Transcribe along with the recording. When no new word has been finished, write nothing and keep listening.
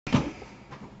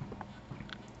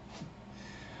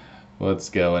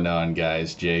What's going on,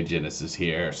 guys? Jay Genesis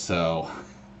here. So,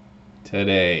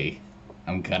 today,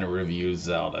 I'm gonna review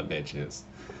Zelda, bitches.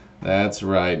 That's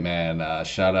right, man.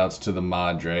 Shout outs to the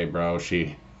Madre, bro.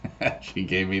 She she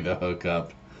gave me the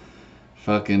hookup.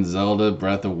 Fucking Zelda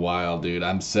Breath of Wild, dude.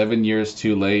 I'm 7 years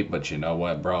too late, but you know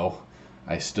what, bro?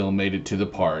 I still made it to the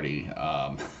party.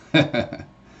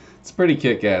 It's a pretty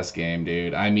kick-ass game,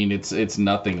 dude. I mean, it's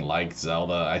nothing like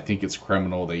Zelda. I think it's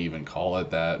criminal they even call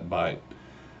it that, but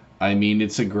I mean,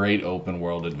 it's a great open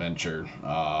world adventure.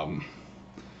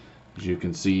 As you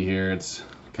can see here, it's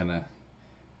kind of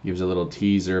gives a little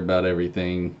teaser about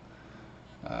everything.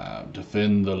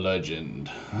 Defend the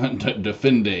legend.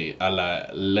 Defende a la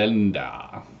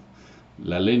lenda.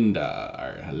 La linda,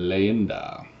 or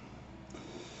leyenda.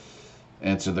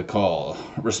 Answer the call.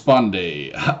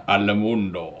 Responde al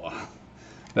mundo.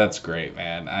 That's great,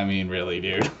 man. I mean, really,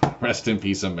 dude. Rest in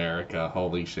peace, America.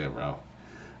 Holy shit, bro.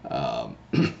 Um,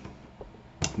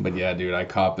 But yeah, dude, I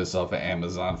caught this off of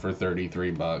Amazon for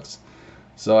 33 bucks.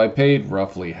 So I paid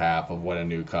roughly half of what a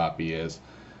new copy is.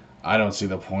 I don't see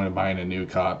the point of buying a new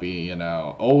copy, you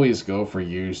know. Always go for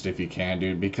used if you can,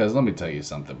 dude, because let me tell you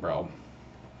something, bro.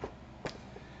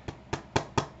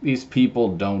 These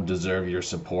people don't deserve your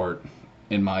support.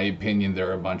 In my opinion,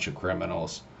 they're a bunch of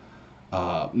criminals.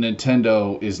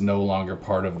 Nintendo is no longer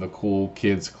part of the cool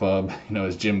kids club, you know,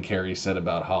 as Jim Carrey said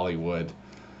about Hollywood.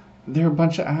 They're a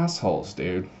bunch of assholes,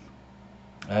 dude.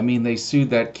 I mean, they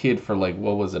sued that kid for like,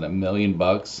 what was it, $1 million?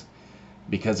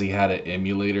 Because he had an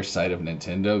emulator site of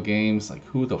Nintendo games. Like,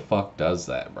 who the fuck does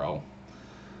that, bro?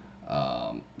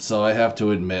 So I have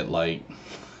to admit, like,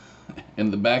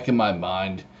 in the back of my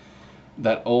mind,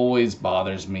 that always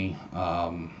bothers me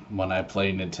when I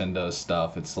play Nintendo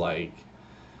stuff. It's like,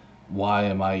 why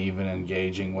am I even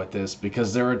engaging with this?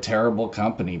 Because they're a terrible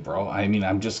company, bro. I mean,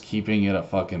 I'm just keeping it a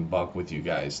fucking buck with you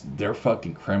guys. They're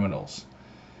fucking criminals.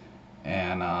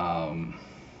 And,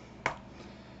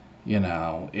 you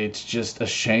know, it's just a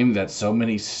shame that so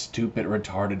many stupid,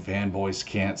 retarded fanboys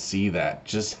can't see that.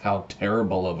 Just how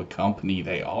terrible of a company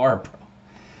they are, bro.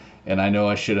 And I know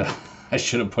I should have I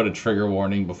should have put a trigger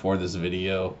warning before this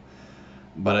video.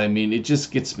 But I mean, it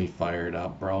just gets me fired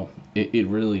up, bro. It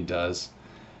really does.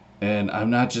 And I'm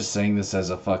not just saying this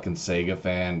as a fucking Sega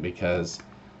fan because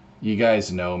you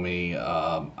guys know me.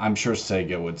 I'm sure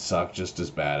Sega would suck just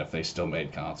as bad if they still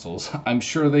made consoles. I'm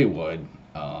sure they would.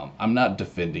 I'm not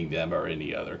defending them or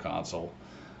any other console.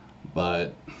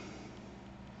 But,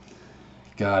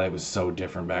 God, it was so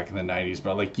different back in the 90s,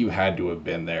 bro. Like, you had to have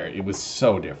been there. It was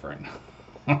so different.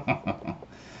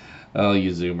 Oh,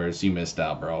 you Zoomers, you missed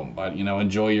out, bro. But, you know,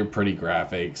 enjoy your pretty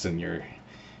graphics and your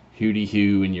hooty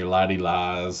hoo and your lottie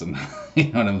laws and you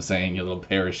know what I'm saying, your little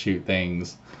parachute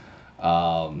things.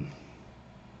 Um,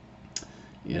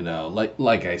 you know,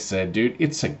 like I said, dude,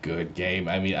 it's a good game.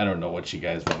 I mean, I don't know what you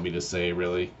guys want me to say,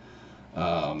 really.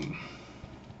 Um,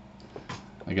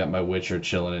 I got my Witcher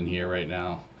chilling in here right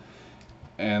now,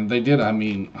 and they did. I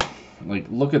mean, like,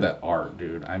 look at that art,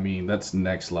 dude. I mean, that's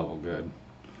next level good.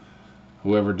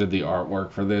 Whoever did the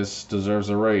artwork for this deserves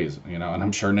a raise, you know, and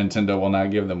I'm sure Nintendo will not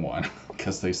give them one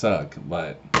because they suck.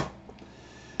 But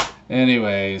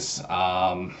anyways,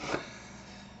 I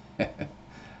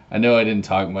know I didn't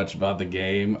talk much about the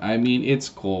game. I mean, it's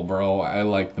cool, bro. I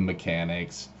like the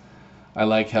mechanics. I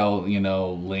like how, you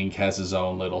know, Link has his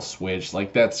own little switch.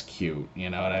 Like, that's cute,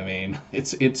 you know what I mean?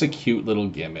 It's a cute little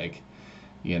gimmick.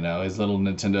 You know, his little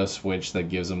Nintendo Switch that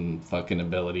gives him fucking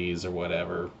abilities or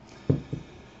whatever.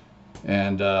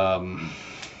 And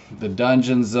the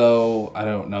dungeons, though, I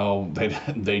don't know.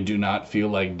 They do not feel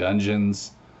like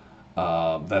dungeons.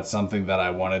 That's something that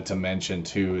I wanted to mention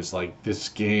too. Is like this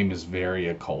game is very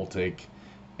occultic,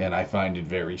 and I find it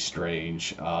very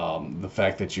strange. The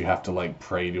fact that you have to like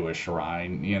pray to a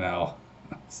shrine, you know,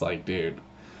 it's like, dude,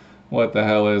 what the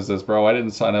hell is this, bro? I didn't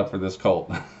sign up for this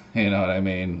cult. You know what I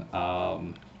mean?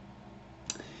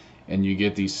 And you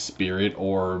get these spirit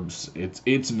orbs.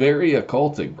 It's very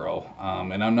occultic, bro.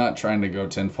 And I'm not trying to go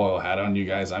tinfoil hat on you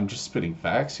guys. I'm just spitting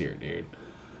facts here, dude.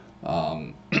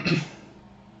 Um,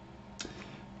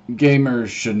 Gamers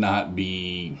should not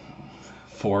be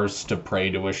forced to pray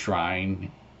to a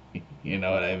shrine. You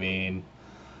know what I mean?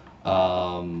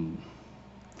 Um,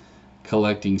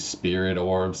 Collecting spirit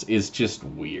orbs is just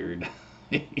weird.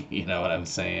 You know what I'm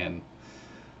saying?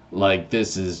 Like,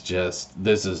 this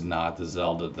is not the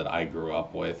Zelda that I grew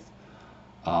up with.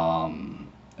 And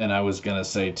I was gonna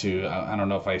say too, I don't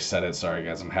know if I said it, sorry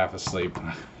guys, I'm half asleep.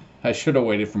 I should have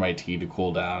waited for my tea to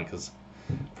cool down, because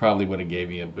probably would have gave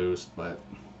me a boost, but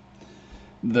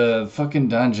the fucking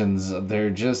dungeons,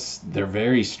 they're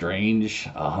very strange.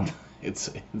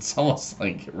 It's almost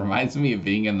like it reminds me of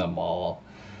being in the mall.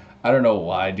 I don't know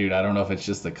why, dude. I don't know if it's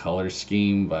just the color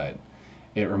scheme, but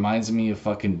it reminds me of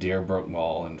fucking Deerbrook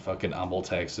Mall in fucking Humble,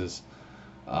 Texas.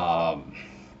 Um,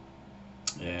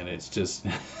 and it's just,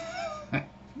 I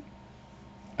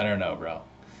don't know, bro.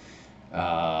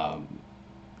 Um,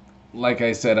 like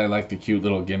I said, I like the cute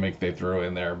little gimmick they threw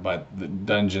in there, but the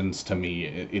dungeons to me,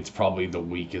 it's probably the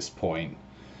weakest point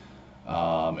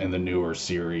in the newer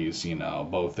series. You know,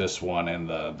 both this one and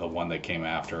the one that came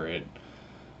after it.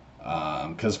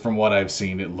 Because from what I've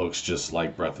seen, it looks just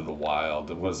like Breath of the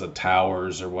Wild. It was the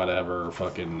towers or whatever.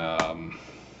 Fucking, I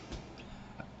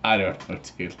don't know,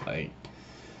 dude. Like,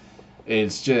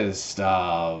 it's just,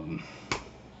 I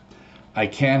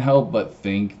can't help but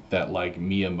think that like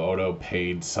Miyamoto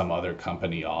paid some other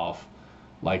company off,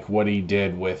 like what he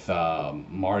did with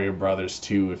Mario Brothers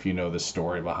 2. If you know the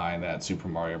story behind that, Super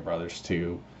Mario Brothers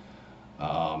 2.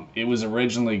 It was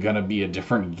originally going to be a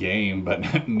different game, but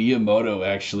Miyamoto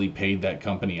actually paid that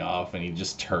company off and he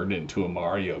just turned it into a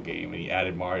Mario game and he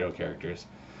added Mario characters.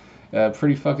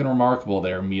 Pretty fucking remarkable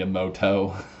there,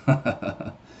 Miyamoto.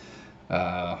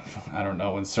 I don't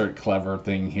know, insert clever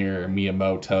thing here.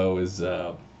 Miyamoto is,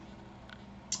 I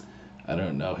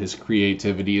don't know, his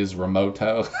creativity is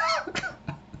remoto.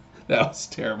 That was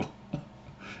terrible.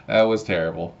 That was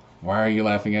terrible. Why are you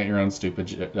laughing at your own stupid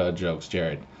jokes,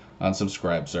 Jared?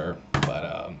 Unsubscribe, sir.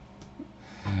 But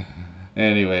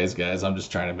anyways, guys, I'm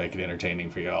just trying to make it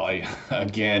entertaining for y'all.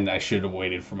 I should have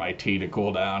waited for my tea to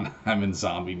cool down. I'm in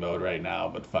zombie mode right now,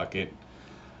 but fuck it.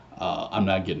 I'm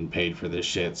not getting paid for this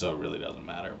shit, so it really doesn't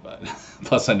matter. But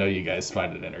plus, I know you guys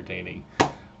find it entertaining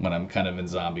when I'm kind of in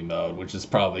zombie mode, which is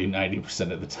probably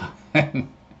 90% of the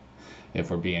time, if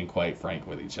we're being quite frank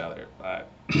with each other. But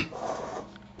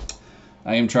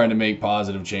I am trying to make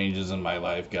positive changes in my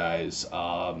life, guys.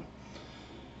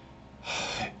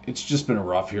 It's just been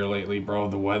rough here lately, bro.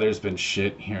 The weather's been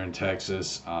shit here in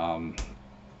Texas. I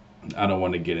don't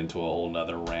want to get into a whole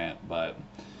nother rant, but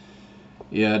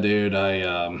yeah, dude,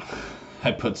 I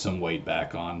put some weight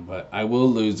back on, but I will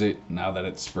lose it now that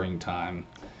it's springtime,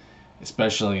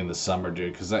 especially in the summer,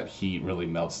 dude, because that heat really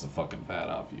melts the fucking fat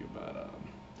off you. But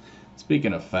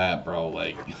speaking of fat, bro,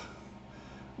 like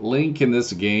Link in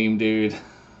this game, dude,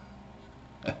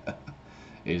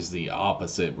 is the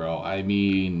opposite, bro. I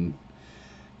mean,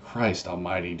 Christ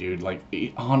almighty, dude. Like,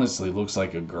 it honestly looks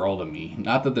like a girl to me.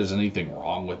 Not that there's anything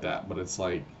wrong with that, but it's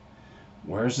like,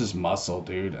 where's his muscle,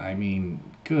 dude? I mean,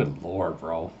 good lord,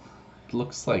 bro. It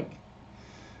looks like,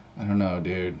 I don't know,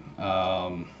 dude.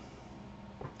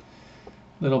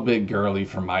 Little bit girly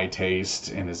for my taste,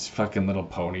 and his fucking little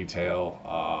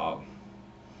ponytail.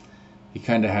 He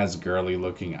kind of has girly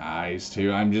looking eyes,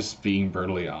 too. I'm just being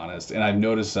brutally honest. And I've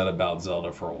noticed that about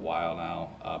Zelda for a while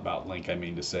now. About Link, I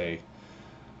mean to say.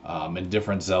 In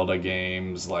different Zelda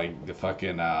games, like the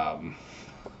fucking,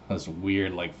 those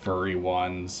weird, like, furry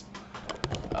ones.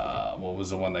 What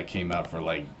was the one that came out for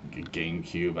like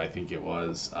GameCube? I think it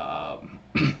was. I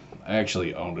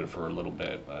actually owned it for a little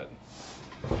bit, but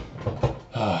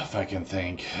if I can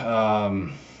think.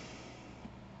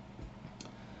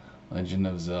 Legend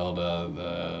of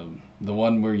Zelda, the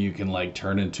one where you can like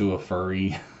turn into a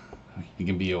furry. You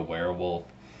can be a werewolf.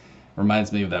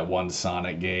 Reminds me of that one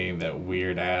Sonic game, that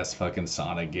weird ass fucking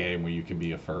Sonic game where you can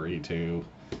be a furry too.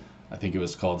 I think it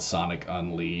was called Sonic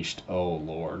Unleashed. Oh,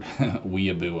 Lord.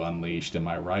 Weeaboo Unleashed. Am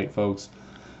I right, folks?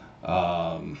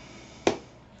 But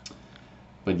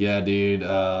yeah, dude.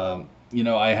 You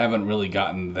know, I haven't really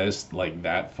gotten this, like,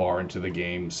 that far into the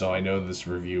game, so I know this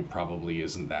review probably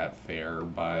isn't that fair,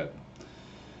 but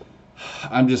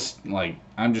I'm just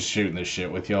shooting this shit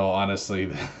with y'all.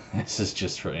 Honestly, this is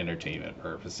just for entertainment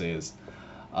purposes.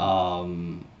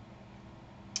 You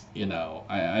know,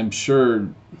 I'm sure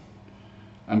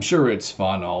it's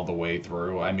fun all the way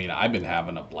through. I mean, I've been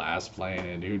having a blast playing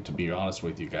it, dude. To be honest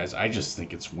with you guys, I just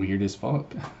think it's weird as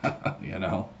fuck. You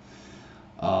know,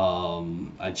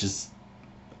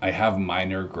 I have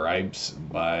minor gripes,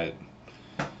 but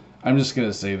I'm just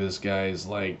gonna say this, guys.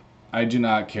 Like, I do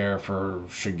not care for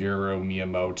Shigeru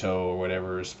Miyamoto or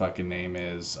whatever his fucking name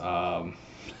is.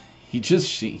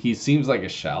 He seems like a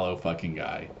shallow fucking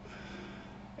guy.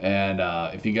 And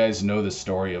if you guys know the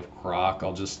story of Croc,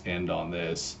 I'll just end on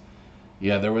this.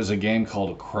 Yeah, there was a game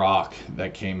called Croc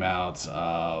that came out,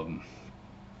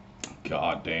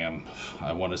 god damn,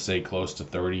 I want to say close to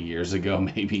 30 years ago,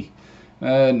 maybe.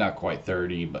 Not quite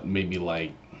 30, but maybe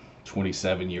like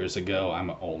 27 years ago. I'm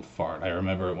an old fart. I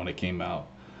remember it when it came out.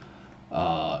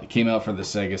 It came out for the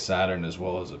Sega Saturn as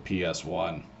well as a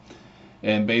PS1.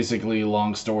 And basically,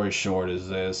 long story short, is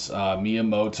this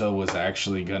Miyamoto was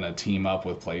actually going to team up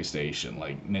with PlayStation.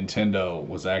 Like, Nintendo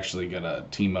was actually going to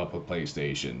team up with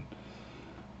PlayStation.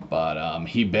 But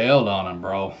he bailed on him,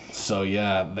 bro. So,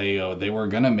 yeah, they were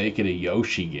going to make it a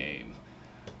Yoshi game.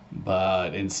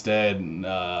 But instead,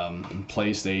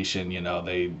 PlayStation,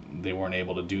 they weren't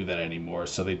able to do that anymore.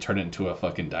 So they turned it into a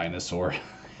fucking dinosaur.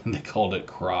 And they called it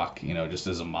Croc, just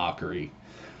as a mockery.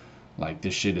 Like,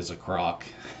 this shit is a crock.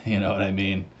 You know what I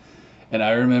mean? And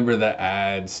I remember the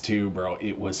ads too, bro.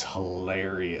 It was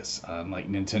hilarious. On like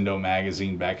Nintendo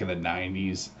Magazine back in the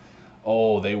 90s.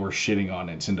 Oh, they were shitting on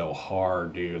Nintendo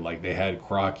hard, dude. Like, they had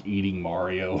Croc eating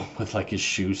Mario with like his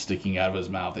shoe sticking out of his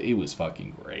mouth. It was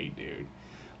fucking great, dude.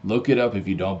 Look it up if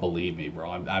you don't believe me,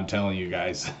 bro. I'm telling you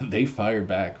guys, they fired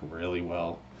back really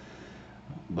well.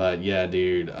 But yeah,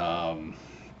 dude.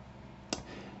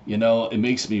 It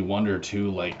makes me wonder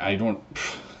too. Like, I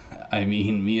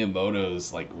mean,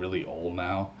 Miyamoto's like really old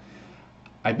now.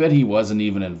 I bet he wasn't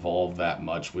even involved that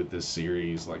much with this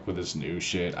series, like with this new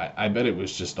shit. I bet it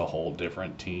was just a whole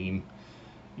different team.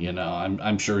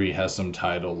 I'm sure he has some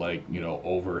title like,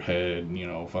 overhead,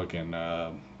 fucking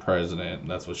president.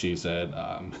 That's what she said.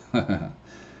 But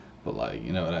like,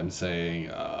 you know what I'm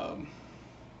saying?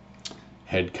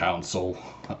 Head counsel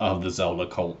of the Zelda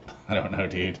cult. I don't know,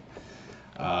 dude.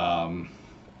 Um,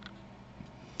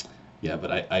 Yeah,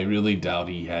 but I really doubt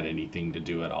he had anything to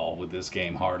do at all with this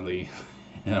game, hardly.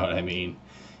 You know what I mean?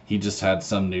 He just had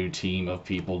some new team of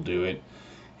people do it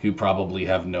who probably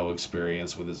have no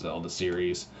experience with the Zelda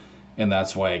series. And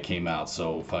that's why it came out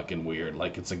so fucking weird.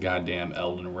 Like, it's a goddamn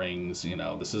Elden Rings,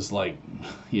 This is like,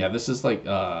 yeah, this is like,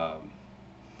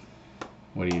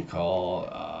 what do you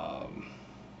call,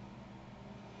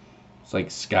 it's like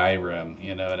Skyrim,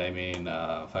 you know what I mean?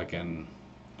 Fucking,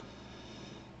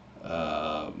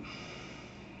 um,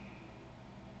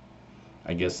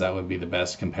 I guess that would be the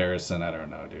best comparison. I don't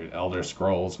know, dude. Elder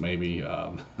Scrolls, maybe.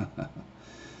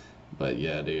 But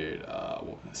yeah, dude.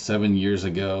 7 years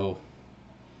ago,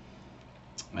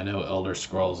 I know Elder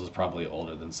Scrolls is probably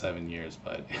older than 7 years,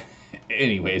 but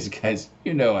anyways, guys,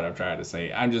 you know what I'm trying to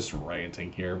say. I'm just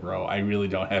ranting here, bro. I really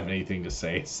don't have anything to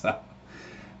say, so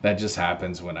that just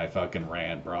happens when I fucking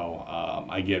rant, bro.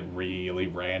 I get really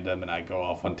random and I go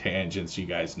off on tangents. You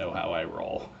guys know how I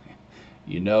roll.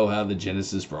 You know how the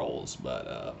Genesis rolls,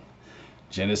 but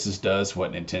Genesis does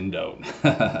what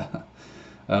Nintendo.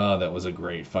 Oh, that was a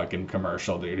great fucking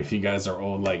commercial, dude. If you guys are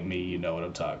old like me, you know what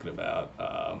I'm talking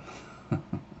about.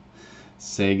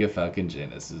 Sega fucking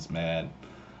Genesis, man.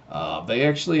 They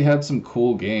actually had some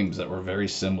cool games that were very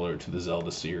similar to the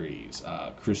Zelda series.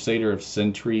 Crusader of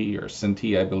Century, or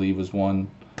Cinti, I believe, was one.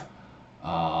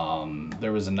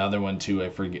 There was another one too. I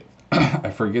forget.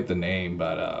 I forget the name,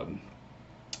 but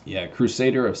yeah,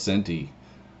 Crusader of Cinti.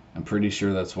 I'm pretty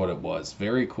sure that's what it was.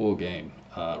 Very cool game.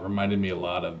 Reminded me a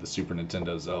lot of the Super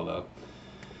Nintendo Zelda.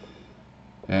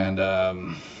 And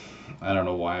I don't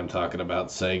know why I'm talking about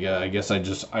Sega. I guess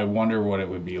I wonder what it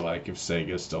would be like if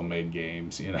Sega still made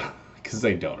games, because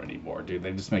they don't anymore, dude.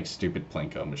 They just make stupid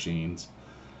Plinko machines.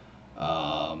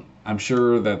 I'm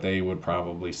sure that they would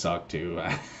probably suck too.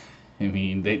 I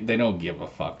mean, they don't give a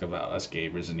fuck about us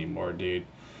gamers anymore, dude.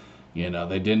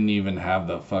 They didn't even have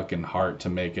the fucking heart to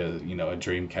make a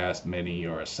Dreamcast Mini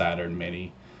or a Saturn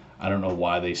Mini. I don't know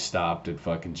why they stopped at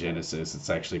fucking Genesis. It's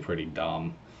actually pretty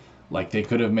dumb. Like, they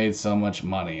could have made so much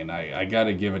money, and I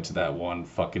gotta give it to that one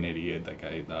fucking idiot, that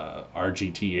guy,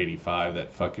 RGT85,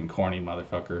 that fucking corny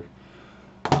motherfucker.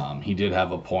 He did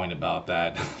have a point about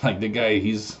that. Like, the guy,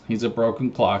 he's a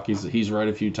broken clock. He's right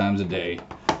a few times a day.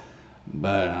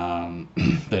 But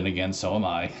then again, so am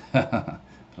I. At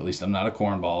least I'm not a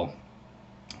cornball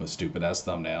with stupid ass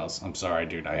thumbnails. I'm sorry,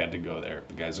 dude. I had to go there.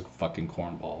 The guy's a fucking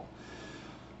cornball.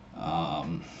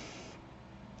 Um,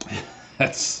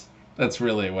 that's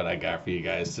really what I got for you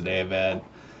guys today, man.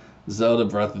 Zelda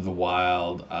Breath of the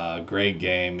Wild, great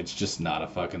game. It's just not a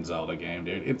fucking Zelda game,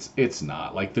 dude. It's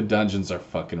not. Like, the dungeons are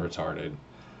fucking retarded.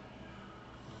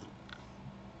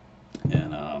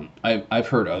 And I've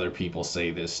heard other people say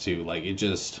this too. Like,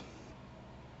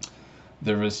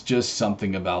 there was just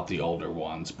something about the older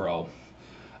ones, bro.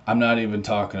 I'm not even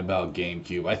talking about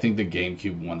GameCube. I think the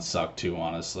GameCube one sucked too,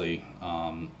 honestly.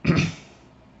 I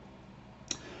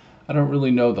don't really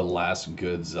know the last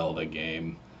good Zelda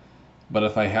game, but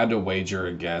if I had to wager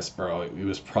a guess, bro, it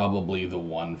was probably the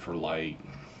one for, like,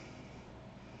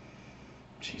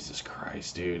 Jesus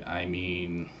Christ, dude. I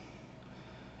mean,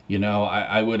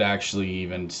 I would actually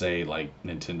even say, like,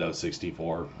 Nintendo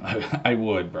 64. I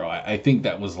would, bro. I think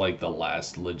that was, like, the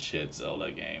last legit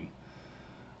Zelda game.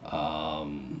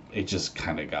 It just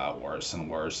kind of got worse and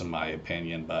worse, in my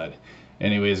opinion, but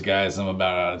Anyways, guys, I'm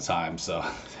about out of time, so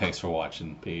thanks for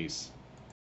watching. Peace.